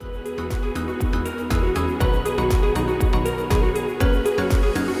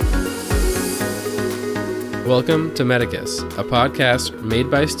Welcome to Medicus, a podcast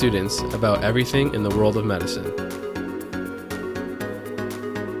made by students about everything in the world of medicine.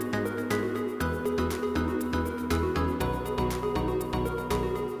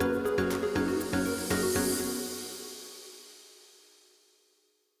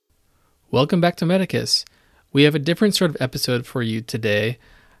 Welcome back to Medicus. We have a different sort of episode for you today.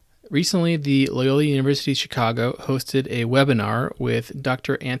 Recently, the Loyola University Chicago hosted a webinar with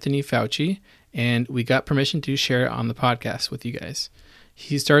Dr. Anthony Fauci, and we got permission to share it on the podcast with you guys.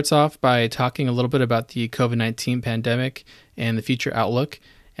 He starts off by talking a little bit about the COVID-19 pandemic and the future outlook,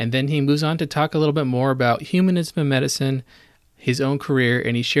 and then he moves on to talk a little bit more about humanism in medicine, his own career,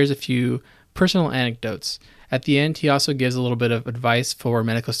 and he shares a few personal anecdotes. At the end, he also gives a little bit of advice for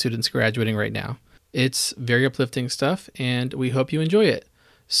medical students graduating right now. It's very uplifting stuff, and we hope you enjoy it.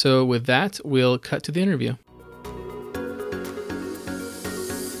 So with that, we'll cut to the interview.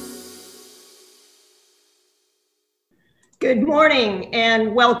 Good morning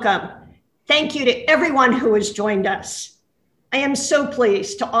and welcome. Thank you to everyone who has joined us. I am so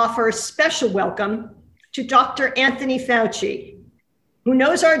pleased to offer a special welcome to Dr. Anthony Fauci, who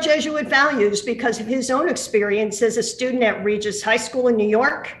knows our Jesuit values because of his own experience as a student at Regis High School in New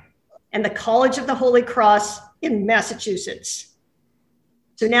York and the College of the Holy Cross in Massachusetts.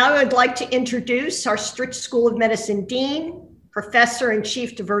 So now I would like to introduce our Stritch School of Medicine Dean, Professor and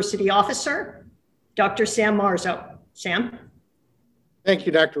Chief Diversity Officer, Dr. Sam Marzo. Sam? Thank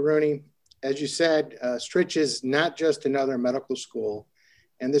you, Dr. Rooney. As you said, Stritch is not just another medical school,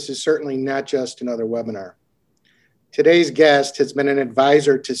 and this is certainly not just another webinar. Today's guest has been an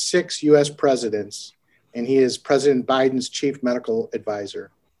advisor to 6 U.S. presidents, and he is President Biden's chief medical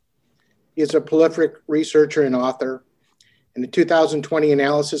advisor. He is a prolific researcher and author. In the 2020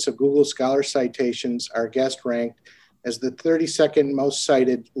 analysis of Google Scholar citations, our guest ranked as the 32nd most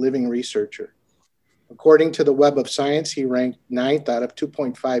cited living researcher. According to the Web of Science, he ranked 9th out of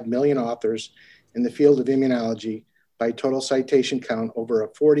 2.5 million authors in the field of immunology by total citation count over a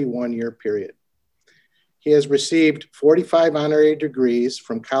 41-year period. He has received 45 honorary degrees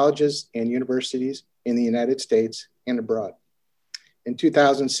from colleges and universities in the United States and abroad. In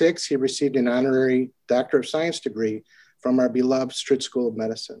 2006, he received an honorary Doctor of Science degree from our beloved Stritch School of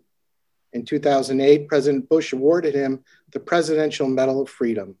Medicine. In 2008, President Bush awarded him the Presidential Medal of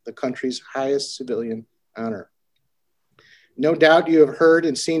Freedom, the country's highest civilian honor. No doubt you have heard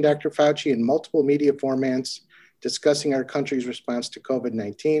and seen Dr. Fauci in multiple media formats discussing our country's response to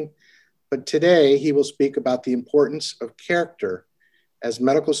COVID-19, but today he will speak about the importance of character as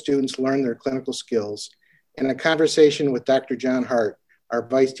medical students learn their clinical skills in a conversation with Dr. John Hart, our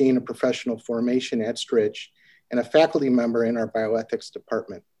Vice Dean of Professional Formation at Stritch and a faculty member in our bioethics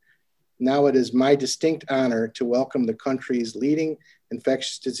department. Now it is my distinct honor to welcome the country's leading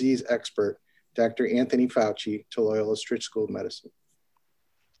infectious disease expert, Dr. Anthony Fauci, to Loyola Stritch School of Medicine.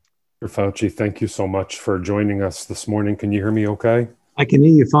 Dr. Fauci, thank you so much for joining us this morning. Can you hear me okay? I can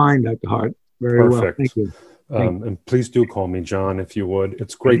hear you fine, Dr. Hart. Very Perfect. Well. Thank you. And please do call me John if you would.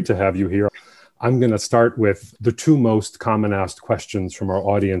 It's great to have you here. I'm going to start with the 2 most common asked questions from our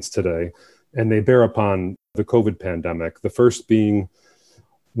audience today, and they bear upon the COVID pandemic. The first being,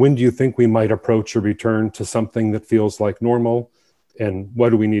 when do you think we might approach a return to something that feels like normal? And what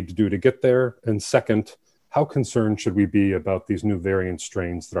do we need to do to get there? And second, how concerned should we be about these new variant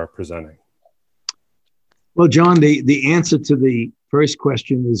strains that are presenting? Well, John, the answer to the first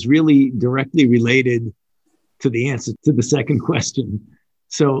question is really directly related to the answer to the second question.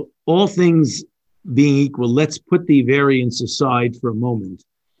 So all things being equal, let's put the variants aside for a moment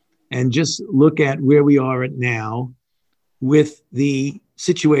and just look at where we are at now with the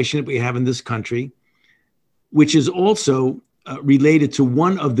situation that we have in this country, which is also related to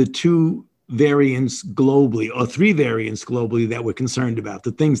one of the 2 variants globally, or 3 variants globally that we're concerned about,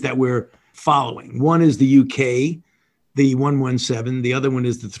 the things that we're following. One is the UK, the 117, the other one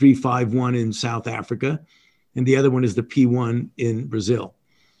is the 351 in South Africa, and the other one is the P1 in Brazil.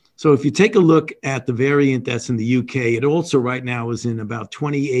 So if you take a look at the variant that's in the UK, it also right now is in about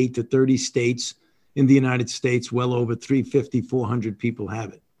 28 to 30 states in the United States. Well over 350, 400 people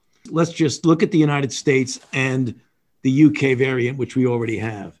have it. Let's just look at the United States and the UK variant, which we already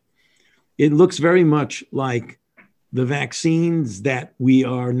have. It looks very much like the vaccines that we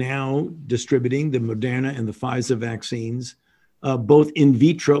are now distributing, the Moderna and the Pfizer vaccines, both in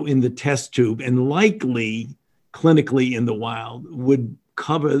vitro in the test tube and likely clinically in the wild, would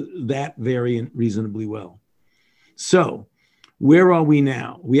cover that variant reasonably well. So where are we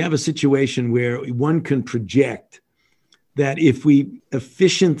now? We have a situation where one can project that if we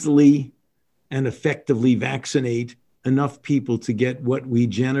efficiently and effectively vaccinate enough people to get what we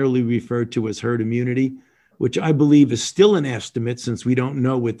generally refer to as herd immunity, which I believe is still an estimate since we don't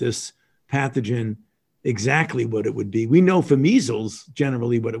know with this pathogen exactly what it would be. We know for measles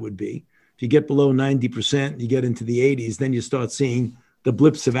generally what it would be. If you get below 90%, you get into the 80s, then you start seeing the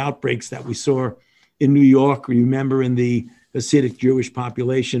blips of outbreaks that we saw in New York. Remember in the Hasidic Jewish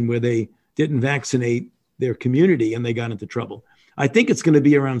population where they didn't vaccinate their community and they got into trouble. I think it's going to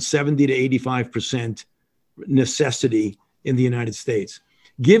be around 70 to 85% necessity in the United States.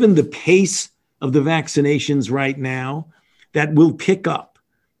 Given the pace of the vaccinations right now, that will pick up,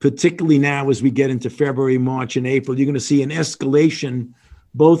 particularly now as we get into February, March, and April. You're going to see an escalation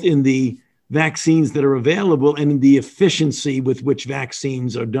both in the vaccines that are available and in the efficiency with which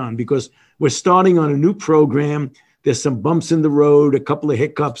vaccines are done, because we're starting on a new program. There's some bumps in the road, a couple of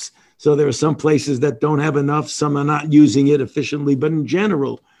hiccups. So there are some places that don't have enough. Some are not using it efficiently. But in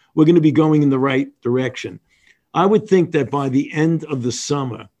general, we're going to be going in the right direction. I would think that by the end of the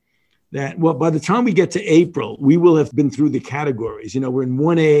summer, by the time we get to April, we will have been through the categories. We're in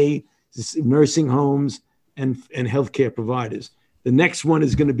 1A, nursing homes and healthcare providers. The next one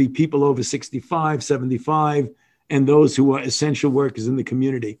is going to be people over 65, 75, and those who are essential workers in the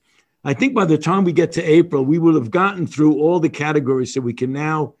community. I think by the time we get to April, we will have gotten through all the categories so we can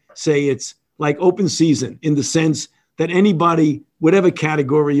now say it's like open season in the sense that anybody, whatever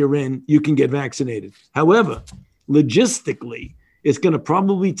category you're in, you can get vaccinated. However, logistically, it's going to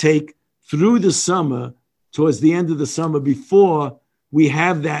probably take through the summer, towards the end of the summer, before we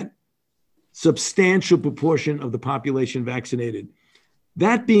have that substantial proportion of the population vaccinated.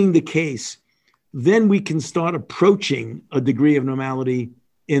 That being the case, then we can start approaching a degree of normality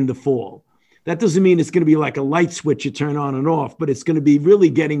in the fall. That doesn't mean it's going to be like a light switch you turn on and off, but it's going to be really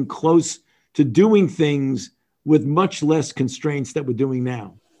getting close to doing things with much less constraints that we're doing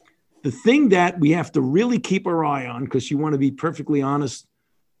now. The thing that we have to really keep our eye on, because you want to be perfectly honest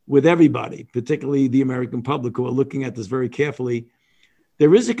with everybody, particularly the American public who are looking at this very carefully,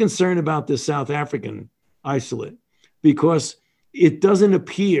 there is a concern about this South African isolate because it doesn't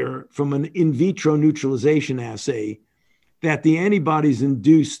appear from an in vitro neutralization assay that the antibodies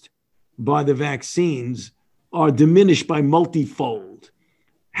induced by the vaccines are diminished by multifold.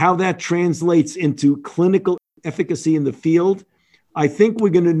 How that translates into clinical efficacy in the field, I think we're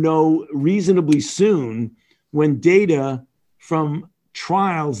going to know reasonably soon when data from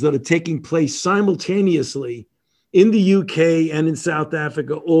trials that are taking place simultaneously in the UK and in South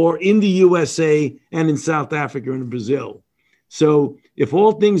Africa, or in the USA and in South Africa and Brazil. So if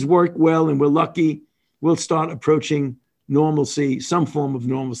all things work well and we're lucky, we'll start approaching normalcy, some form of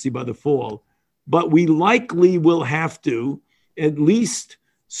normalcy by the fall. But we likely will have to at least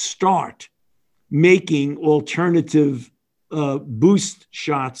start making alternative boost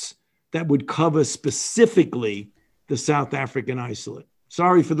shots that would cover specifically the South African isolate.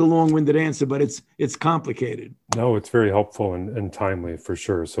 Sorry for the long-winded answer, but it's complicated. No, it's very helpful and timely for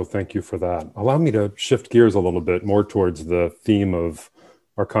sure. So thank you for that. Allow me to shift gears a little bit more towards the theme of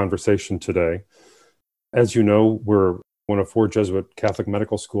our conversation today. As you know, we're one of 4 Jesuit Catholic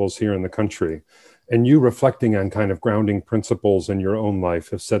medical schools here in the country. And you, reflecting on kind of grounding principles in your own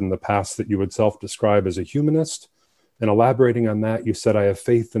life, have said in the past that you would self-describe as a humanist. And elaborating on that, you said, I have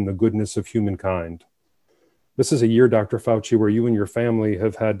faith in the goodness of humankind. This is a year, Dr. Fauci, where you and your family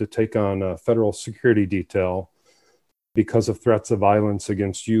have had to take on a federal security detail because of threats of violence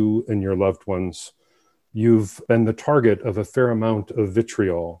against you and your loved ones. You've been the target of a fair amount of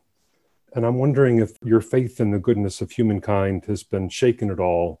vitriol. And I'm wondering if your faith in the goodness of humankind has been shaken at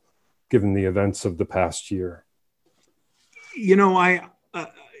all, given the events of the past year. You know,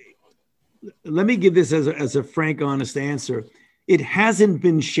 let me give this as a frank, honest answer. It hasn't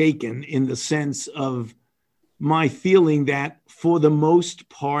been shaken in the sense of my feeling that for the most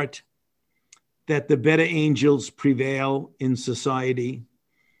part, that the better angels prevail in society.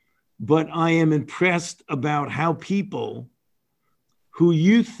 But I am impressed about how people who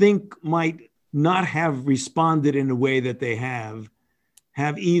you think might not have responded in a way that they have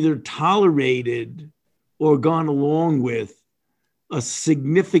either tolerated or gone along with a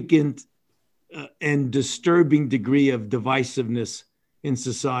significant and disturbing degree of divisiveness in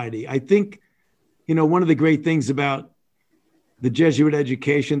society. I think, you know, one of the great things about the Jesuit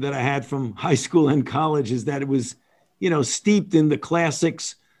education that I had from high school and college is that it was, you know, steeped in the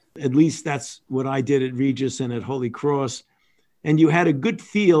classics. At least that's what I did at Regis and at Holy Cross. And you had a good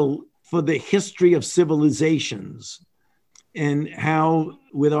feel for the history of civilizations and how,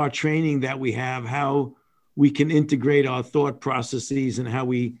 with our training that we have, how we can integrate our thought processes and how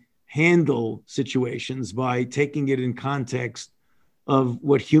we handle situations by taking it in context of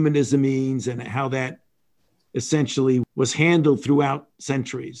what humanism means and how that essentially was handled throughout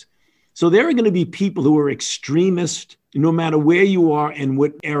centuries. So there are going to be people who are extremist, no matter where you are and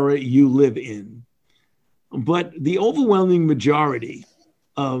what era you live in. But the overwhelming majority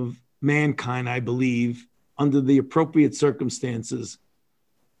of mankind, I believe, under the appropriate circumstances,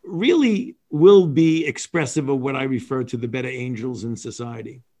 really will be expressive of what I refer to the better angels in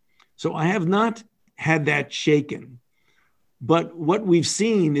society. So I have not had that shaken. But what we've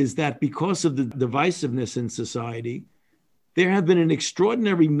seen is that because of the divisiveness in society, there have been an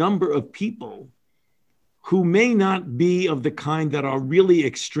extraordinary number of people who may not be of the kind that are really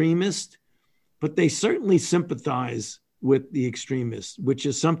extremist, but they certainly sympathize with the extremists, which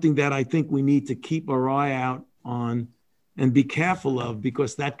is something that I think we need to keep our eye out on and be careful of,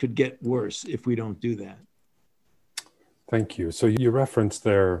 because that could get worse if we don't do that. Thank you. So you referenced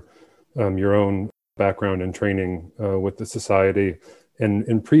there your own background and training with the society. And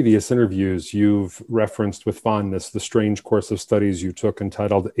in previous interviews, you've referenced with fondness the strange course of studies you took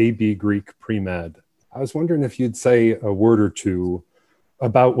entitled AB Greek Pre-Med. I was wondering if you'd say a word or two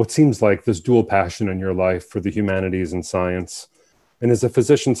about what seems like this dual passion in your life for the humanities and science. And as a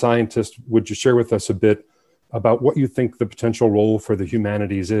physician scientist, would you share with us a bit about what you think the potential role for the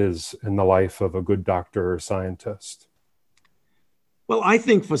humanities is in the life of a good doctor or scientist? Well, I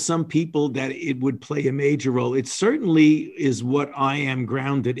think for some people that it would play a major role. It certainly is what I am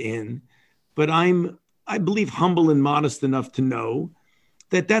grounded in, but I believe, humble and modest enough to know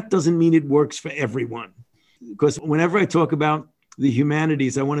that that doesn't mean it works for everyone. Because whenever I talk about the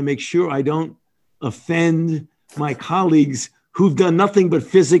humanities, I want to make sure I don't offend my colleagues who've done nothing but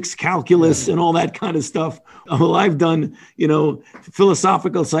physics, calculus, and all that kind of stuff. Well, I've done,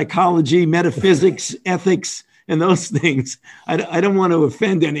 philosophical psychology, metaphysics, ethics, and those things. I don't want to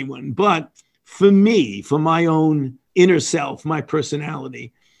offend anyone. But for me, for my own inner self, my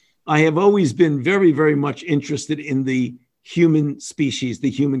personality, I have always been very, very much interested in the human species, the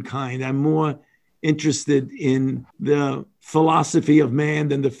humankind. I'm more interested in the philosophy of man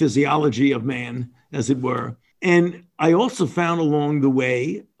than the physiology of man, as it were. And I also found along the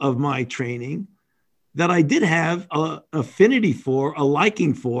way of my training that I did have an affinity for, a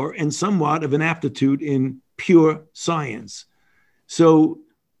liking for, and somewhat of an aptitude in pure science. So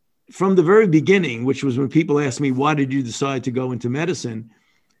from the very beginning, which was when people asked me, why did you decide to go into medicine?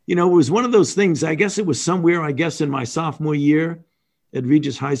 It was one of those things, I guess it was somewhere, in my sophomore year at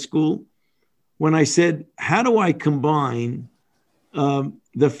Regis High School, when I said, how do I combine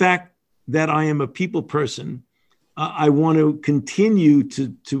the fact that I am a people person? I want to continue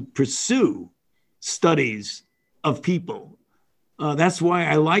to pursue studies of people. That's why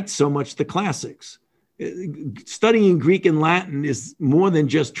I liked so much the classics. Studying Greek and Latin is more than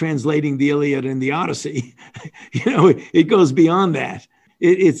just translating the Iliad and the Odyssey. It goes beyond that.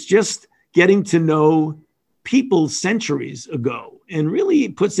 It's just getting to know people centuries ago, and really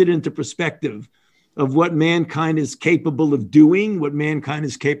puts it into perspective of what mankind is capable of doing, what mankind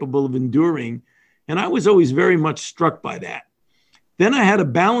is capable of enduring. And I was always very much struck by that. Then I had to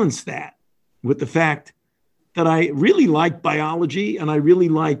balance that with the fact that I really liked biology, and I really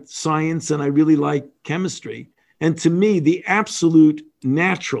liked science, and I really liked chemistry. And to me, the absolute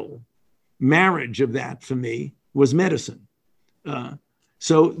natural marriage of that for me was medicine.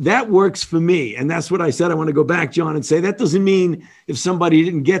 So that works for me. And that's what I said. I want to go back, John, and say that doesn't mean if somebody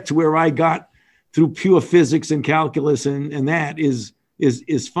didn't get to where I got through pure physics and calculus and that is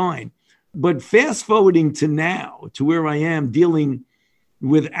fine. But fast forwarding to now, to where I am dealing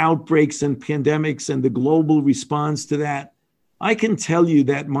with outbreaks and pandemics and the global response to that, I can tell you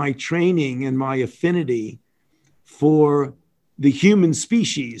that my training and my affinity for the human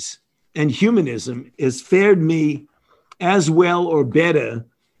species and humanism has fared me as well or better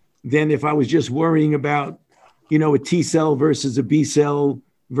than if I was just worrying about, a T cell versus a B cell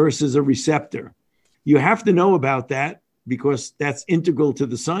versus a receptor. You have to know about that because that's integral to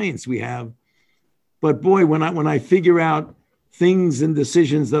the science we have. But boy, when I figure out things and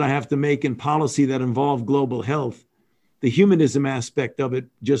decisions that I have to make in policy that involve global health, the humanism aspect of it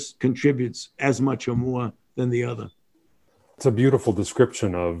just contributes as much or more than the other. It's a beautiful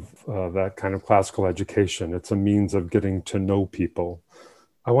description of that kind of classical education. It's a means of getting to know people.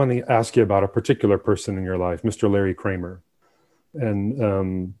 I want to ask you about a particular person in your life, Mr. Larry Kramer.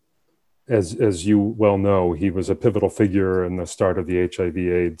 And as you well know, he was a pivotal figure in the start of the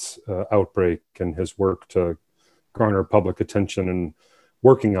HIV/AIDS outbreak and his work to garner public attention and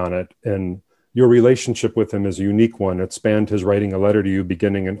working on it. And your relationship with him is a unique one. It spanned his writing a letter to you,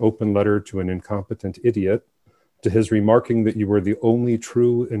 beginning an open letter to an incompetent idiot, to his remarking that you were the only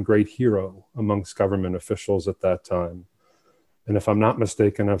true and great hero amongst government officials at that time. And if I'm not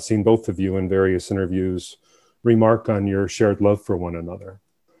mistaken, I've seen both of you in various interviews remark on your shared love for one another.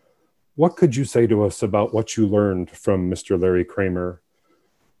 What could you say to us about what you learned from Mr. Larry Kramer,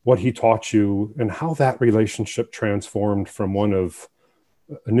 what he taught you, and how that relationship transformed from one of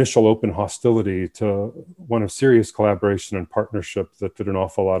initial open hostility to one of serious collaboration and partnership that did an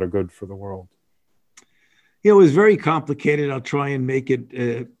awful lot of good for the world? It was very complicated. I'll try and make it,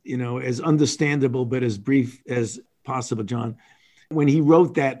 as understandable, but as brief as possible, John. When he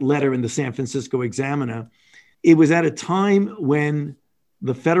wrote that letter in the San Francisco Examiner, it was at a time when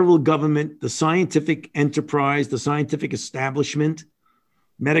the federal government, the scientific enterprise, the scientific establishment,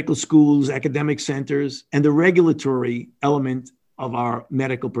 medical schools, academic centers, and the regulatory element of our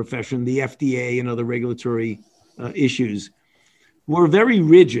medical profession, the FDA and other regulatory issues, were very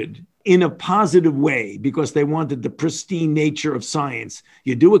rigid in a positive way because they wanted the pristine nature of science.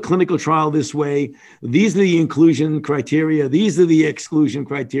 You do a clinical trial this way. These are the inclusion criteria. These are the exclusion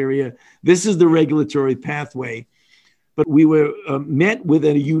criteria. This is the regulatory pathway. But we were met with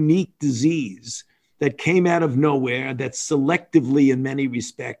a unique disease that came out of nowhere, that selectively, in many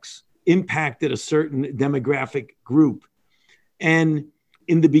respects, impacted a certain demographic group. And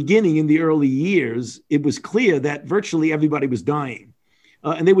in the beginning, in the early years, it was clear that virtually everybody was dying.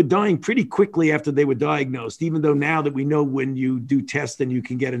 And they were dying pretty quickly after they were diagnosed, even though now that we know when you do tests and you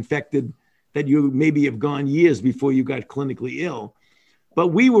can get infected, that you maybe have gone years before you got clinically ill. But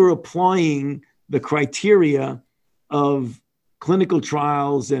we were applying the criteria of clinical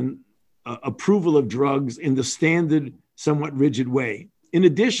trials and approval of drugs in the standard, somewhat rigid way. In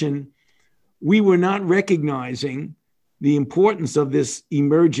addition, we were not recognizing the importance of this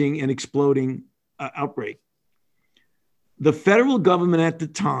emerging and exploding outbreak. The federal government at the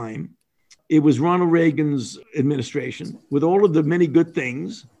time, it was Ronald Reagan's administration, with all of the many good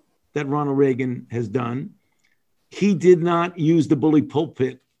things that Ronald Reagan has done, he did not use the bully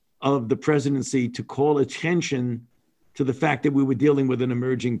pulpit of the presidency to call attention to the fact that we were dealing with an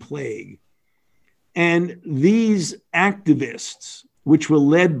emerging plague. And these activists, which were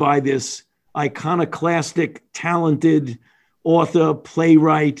led by this iconoclastic, talented author,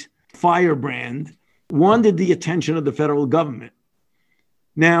 playwright, firebrand, wanted the attention of the federal government.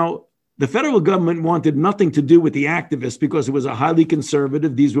 Now, the federal government wanted nothing to do with the activists because it was a highly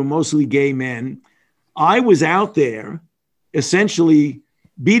conservative. These were mostly gay men. I was out there essentially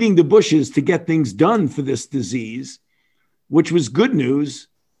beating the bushes to get things done for this disease, which was good news.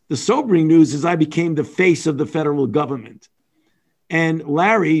 The sobering news is I became the face of the federal government. And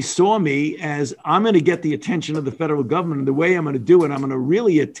Larry saw me as, I'm going to get the attention of the federal government. And the way I'm going to do it, I'm going to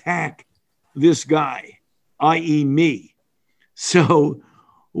really attack this guy, i.e. me. So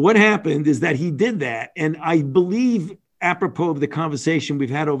what happened is that he did that. And I believe, apropos of the conversation we've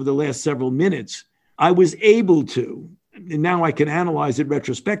had over the last several minutes, I was able to, and now I can analyze it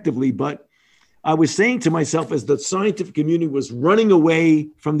retrospectively, but I was saying to myself, as the scientific community was running away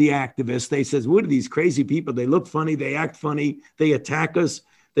from the activists, they said, what are these crazy people? They look funny, they act funny, they attack us.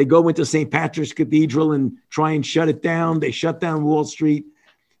 They go into St. Patrick's Cathedral and try and shut it down. They shut down Wall Street.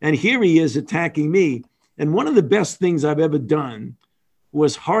 And here he is attacking me. And one of the best things I've ever done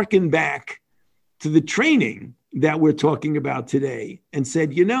was hearken back to the training that we're talking about today and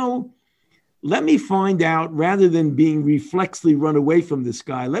said, let me find out, rather than being reflexly run away from this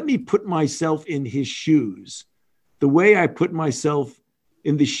guy, let me put myself in his shoes, the way I put myself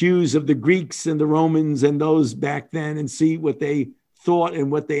in the shoes of the Greeks and the Romans and those back then, and see what they thought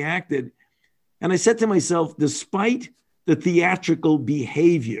and what they acted. And I said to myself, despite the theatrical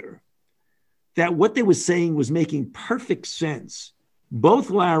behavior, that what they were saying was making perfect sense. Both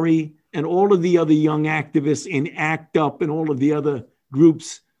Larry and all of the other young activists in ACT UP and all of the other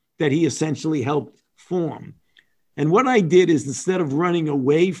groups that he essentially helped form. And what I did is, instead of running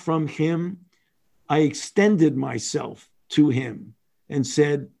away from him, I extended myself to him and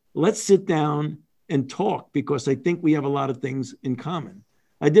said, let's sit down and talk, because I think we have a lot of things in common.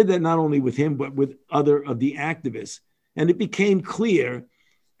 I did that not only with him, but with other of the activists. And it became clear,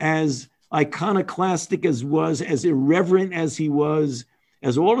 as iconoclastic as was, as irreverent as he was,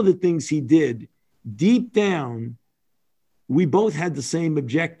 as all of the things he did, deep down, we both had the same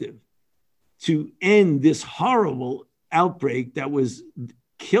objective: to end this horrible outbreak that was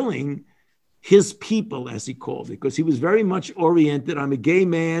killing his people, as he called it, because he was very much oriented. I'm a gay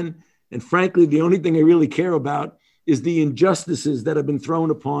man, and frankly, the only thing I really care about is the injustices that have been thrown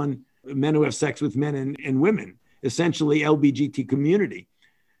upon men who have sex with men and women, essentially LBGT community.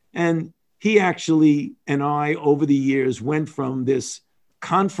 And he actually, and I, over the years, went from this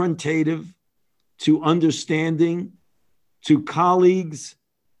confrontative to understanding, to colleagues,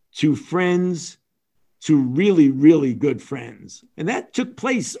 to friends, to really, really good friends. And that took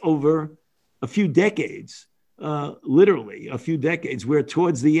place over a few decades. literally a few decades, where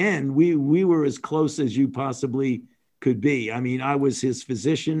towards the end, we were as close as you possibly could be. I mean, I was his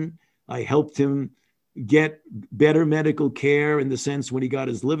physician. I helped him get better medical care in the sense when he got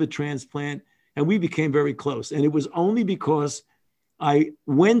his liver transplant, and we became very close. And it was only because I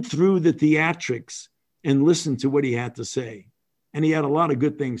went through the theatrics and listened to what he had to say. And he had a lot of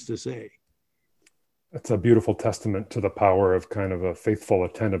good things to say. It's a beautiful testament to the power of kind of a faithful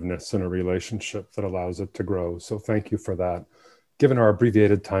attentiveness in a relationship that allows it to grow. So thank you for that. Given our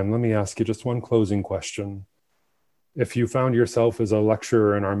abbreviated time, let me ask you just one closing question. If you found yourself as a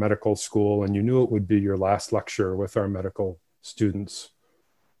lecturer in our medical school and you knew it would be your last lecture with our medical students,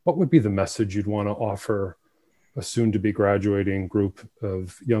 what would be the message you'd want to offer a soon-to-be graduating group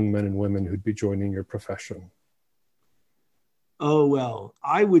of young men and women who'd be joining your profession? Oh, well,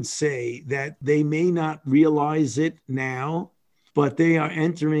 I would say that they may not realize it now, but they are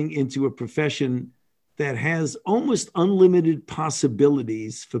entering into a profession that has almost unlimited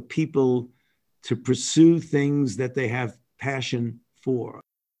possibilities for people to pursue things that they have passion for.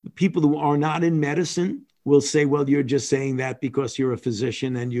 The people who are not in medicine will say, well, you're just saying that because you're a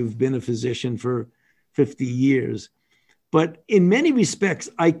physician and you've been a physician for 50 years. But in many respects,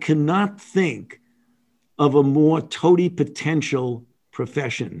 I cannot think of a more totipotential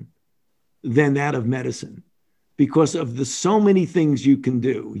profession than that of medicine because of the so many things you can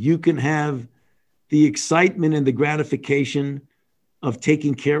do. You can have the excitement and the gratification of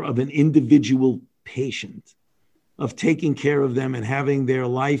taking care of an individual patient, of taking care of them and having their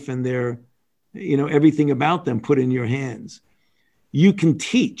life and their, everything about them put in your hands. You can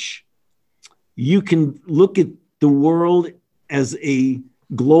teach. You can look at the world as a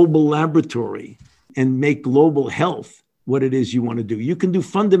global laboratory and make global health what it is you want to do. You can do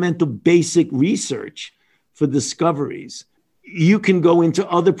fundamental basic research for discoveries. You can go into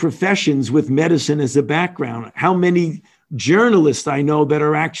other professions with medicine as a background. How many journalists I know that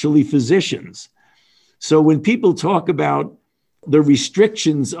are actually physicians? So when people talk about the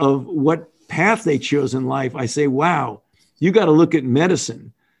restrictions of what path they chose in life, I say, wow, you got to look at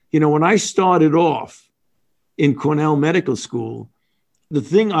medicine. When I started off in Cornell Medical School, the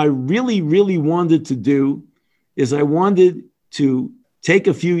thing I really, really wanted to do is I wanted to take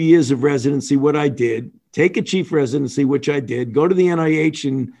a few years of residency, what I did, take a chief residency, which I did, go to the NIH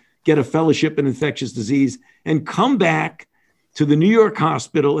and get a fellowship in infectious disease, and come back to the New York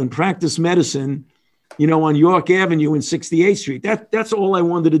hospital and practice medicine, on York Avenue and 68th Street. That's all I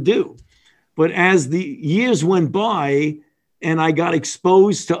wanted to do. But as the years went by and I got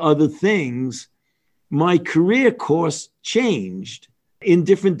exposed to other things, my career course changed in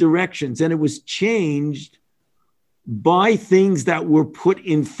different directions. And it was changed by things that were put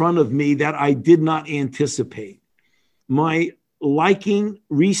in front of me that I did not anticipate. My liking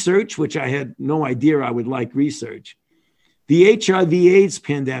research, which I had no idea I would like research, the HIV/AIDS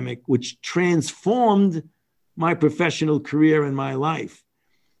pandemic, which transformed my professional career and my life,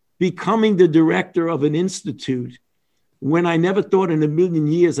 becoming the director of an institute when I never thought in a million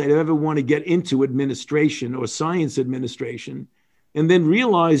years I'd ever want to get into administration or science administration, and then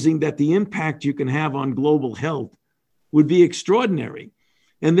realizing that the impact you can have on global health would be extraordinary.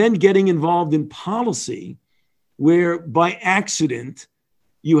 And then getting involved in policy, where by accident,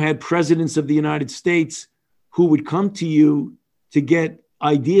 you had presidents of the United States who would come to you to get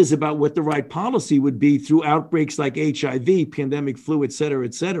ideas about what the right policy would be through outbreaks like HIV, pandemic flu, et cetera,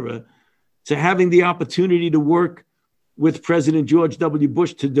 to having the opportunity to work with President George W.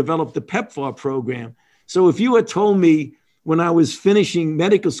 Bush to develop the PEPFAR program. So if you had told me when I was finishing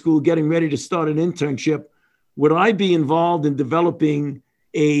medical school, getting ready to start an internship, would I be involved in developing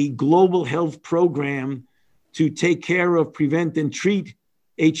a global health program to take care of, prevent, and treat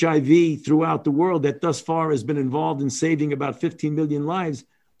HIV throughout the world that thus far has been involved in saving about 15 million lives,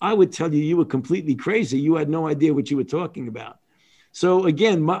 I would tell you were completely crazy. You had no idea what you were talking about. So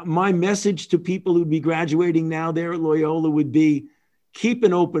again, my message to people who'd be graduating now there at Loyola would be, keep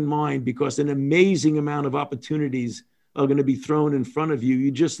an open mind, because an amazing amount of opportunities are going to be thrown in front of you.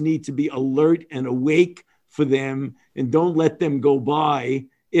 You just need to be alert and awake for them, and don't let them go by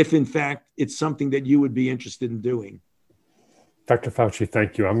if in fact it's something that you would be interested in doing. Dr. Fauci,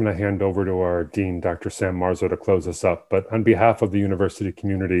 thank you. I'm going to hand over to our dean, Dr. Sam Marzo, to close us up. But on behalf of the university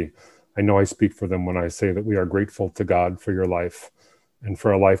community, I know I speak for them when I say that we are grateful to God for your life and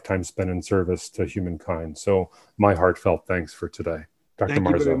for a lifetime spent in service to humankind. So my heartfelt thanks for today. Dr. Thank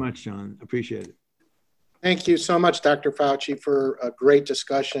Marzo. you very much, John. Appreciate it. Thank you so much, Dr. Fauci, for a great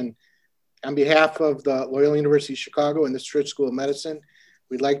discussion. On behalf of the Loyola University Chicago and the Stritch School of Medicine,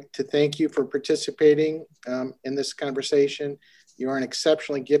 we'd like to thank you for participating in this conversation. You are an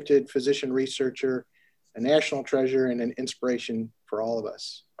exceptionally gifted physician researcher a national treasure and an inspiration for all of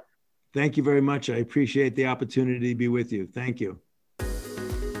us. Thank you very much. I appreciate the opportunity to be with you. Thank you.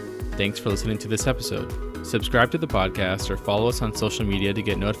 Thanks for listening to this episode. Subscribe to the podcast or follow us on social media to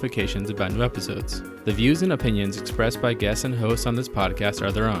get notifications about new episodes. The views and opinions expressed by guests and hosts on this podcast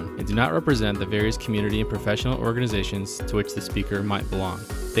are their own and do not represent the various community and professional organizations to which the speaker might belong.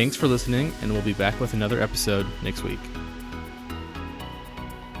 Thanks for listening, and we'll be back with another episode next week.